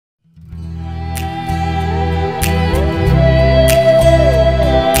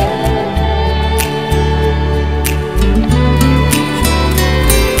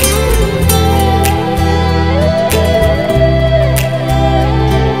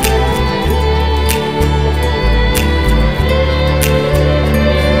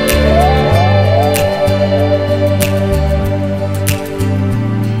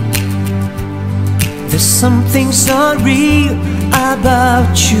things unreal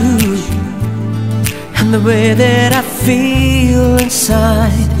about you, and the way that I feel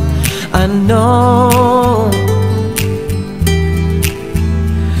inside. I know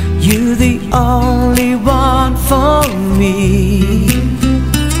you're the only one for me.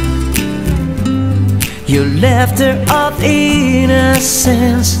 Your laughter of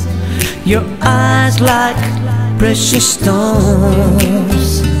innocence, your eyes like precious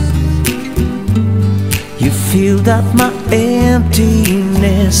stones. You filled up my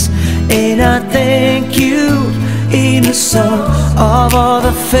emptiness, and I thank you in the song of all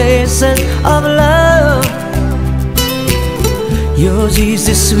the faces of love. Yours is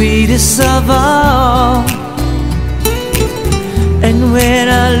the sweetest of all. And when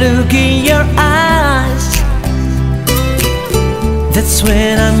I look in your eyes, that's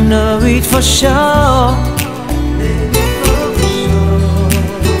when I know it for sure,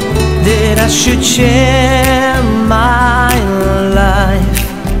 that I should share my life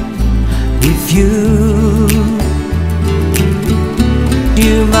with you.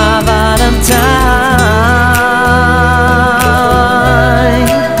 You're my Valentine.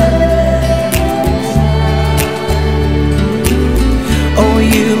 Oh,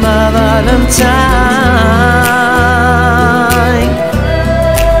 you're my Valentine.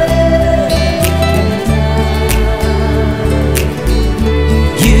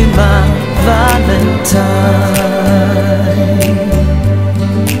 You're my Valentine.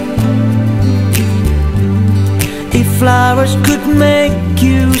 If flowers could make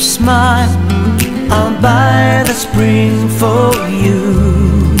you smile, I'll buy the spring for you.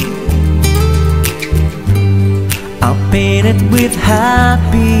 I'll paint it with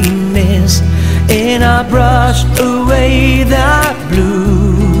happiness, and I'll brush away the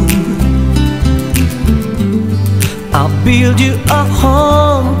blue. I'll build you a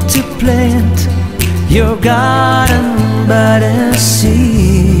home to plant your garden by the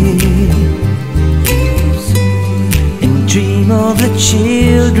sea, and dream of the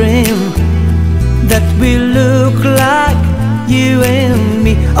children that will look like you and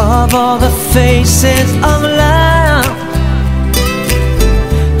me, of all the faces of love.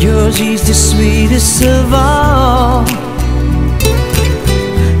 Yours is the sweetest of all.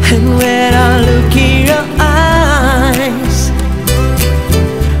 And when I look in your eyes,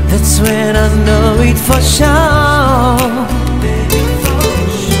 that's when I know it for sure,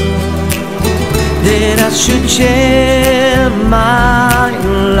 that I should share my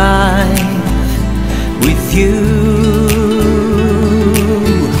life with you.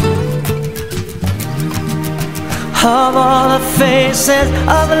 Of all the faces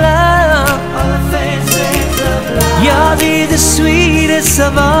of love, yours is the sweetest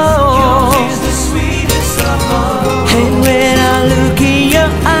of all. And when I look in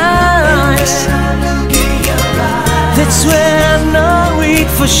your eyes, that's when I know it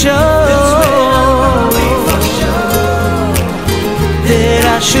for sure, that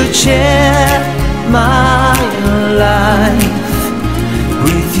I should share my life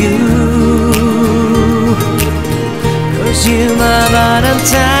with you. 'Cause you're my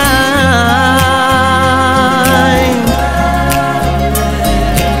Valentine.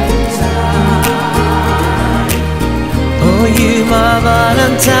 Oh, you're my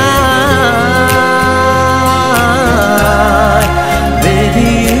Valentine. Baby,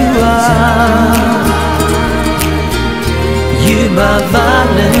 you are. You're my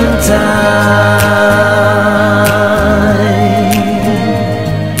Valentine.